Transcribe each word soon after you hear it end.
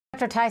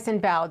Dr. Tyson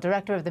Bell,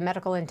 Director of the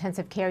Medical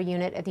Intensive Care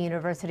Unit at the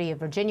University of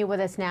Virginia, with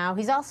us now.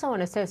 He's also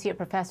an Associate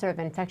Professor of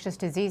Infectious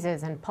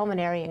Diseases and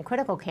Pulmonary and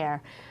Critical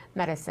Care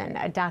Medicine.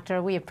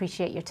 Doctor, we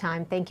appreciate your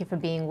time. Thank you for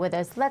being with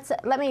us.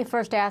 Let me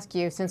first ask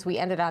you, since we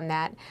ended on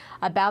that,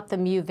 about the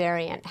Mu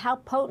variant. How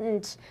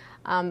potent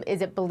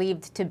is it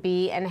believed to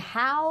be, and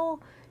how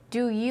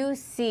do you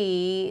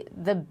see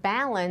the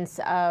balance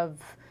of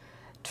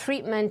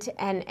treatment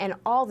and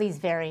all these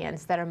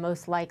variants that are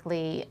most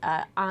likely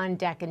on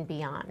deck and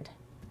beyond?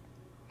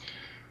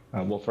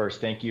 Well,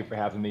 first, thank you for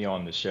having me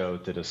on the show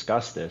to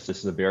discuss this. This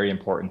is a very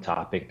important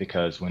topic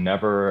because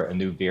whenever a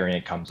new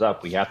variant comes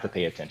up, we have to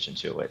pay attention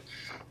to it.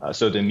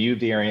 So the Mu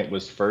variant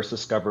was first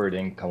discovered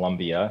in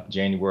Colombia,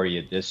 January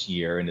of this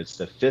year, and it's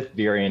the 5th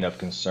variant of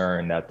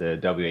concern that the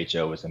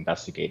WHO is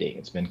investigating.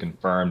 It's been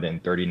confirmed in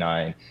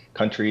 39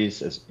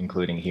 countries,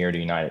 including here in the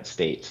United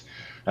States.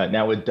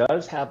 Now, it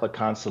does have a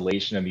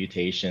constellation of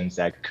mutations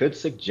that could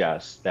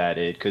suggest that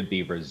it could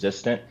be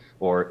resistant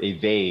or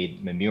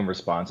evade immune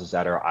responses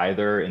that are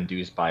either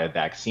induced by a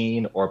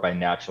vaccine or by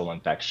natural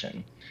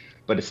infection.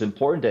 But it's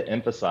important to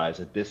emphasize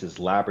that this is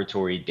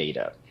laboratory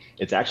data.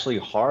 It's actually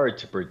hard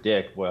to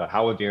predict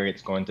how a variant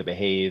is going to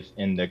behave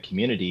in the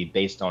community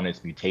based on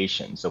its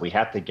mutation. So we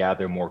have to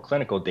gather more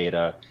clinical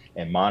data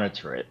and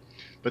monitor it.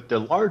 But the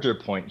larger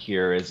point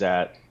here is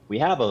that we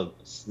have a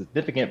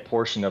significant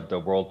portion of the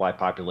worldwide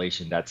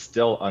population that's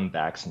still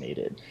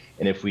unvaccinated.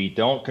 And if we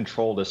don't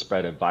control the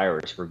spread of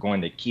virus, we're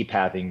going to keep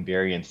having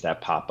variants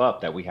that pop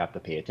up that we have to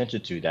pay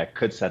attention to that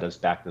could set us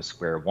back to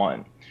square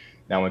one.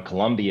 Now, in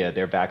Colombia,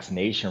 their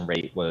vaccination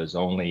rate was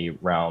only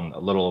around a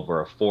little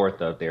over a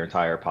fourth of their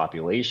entire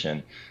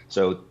population.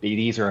 So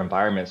these are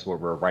environments where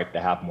we're ripe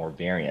to have more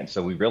variants.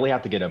 So we really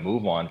have to get a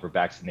move on for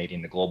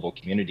vaccinating the global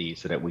community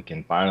so that we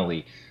can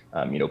finally,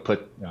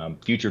 put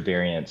future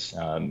variants,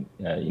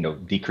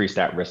 decrease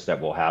that risk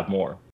that we'll have more.